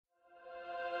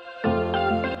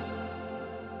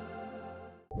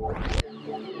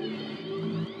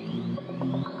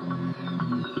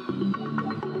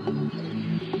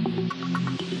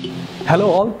Hello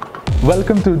all,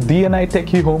 welcome to DNI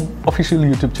Techie Home official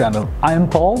YouTube channel. I am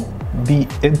Paul, the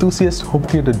enthusiast home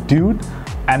theater dude,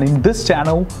 and in this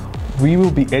channel we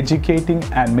will be educating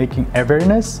and making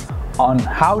awareness on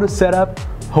how to set up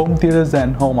home theaters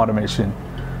and home automation.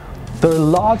 There are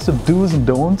lots of do's and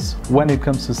don'ts when it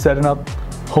comes to setting up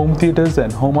home theaters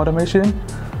and home automation.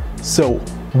 So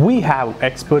we have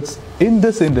experts in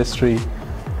this industry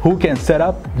who can set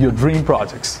up your dream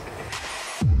projects.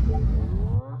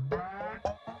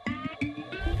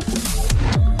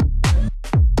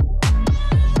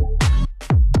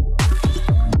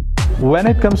 When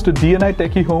it comes to DNI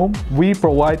Techie Home, we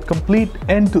provide complete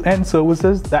end-to-end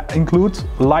services that includes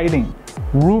lighting,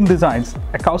 room designs,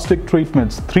 acoustic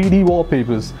treatments, 3D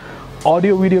wallpapers,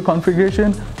 audio-video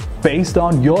configuration based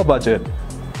on your budget,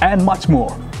 and much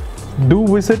more. Do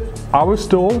visit our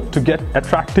store to get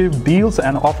attractive deals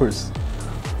and offers.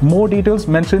 More details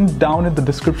mentioned down in the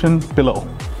description below.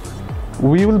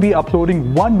 We will be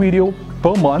uploading one video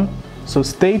per month, so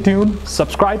stay tuned,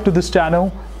 subscribe to this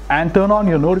channel, and turn on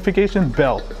your notification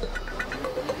bell.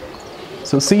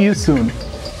 So see you soon.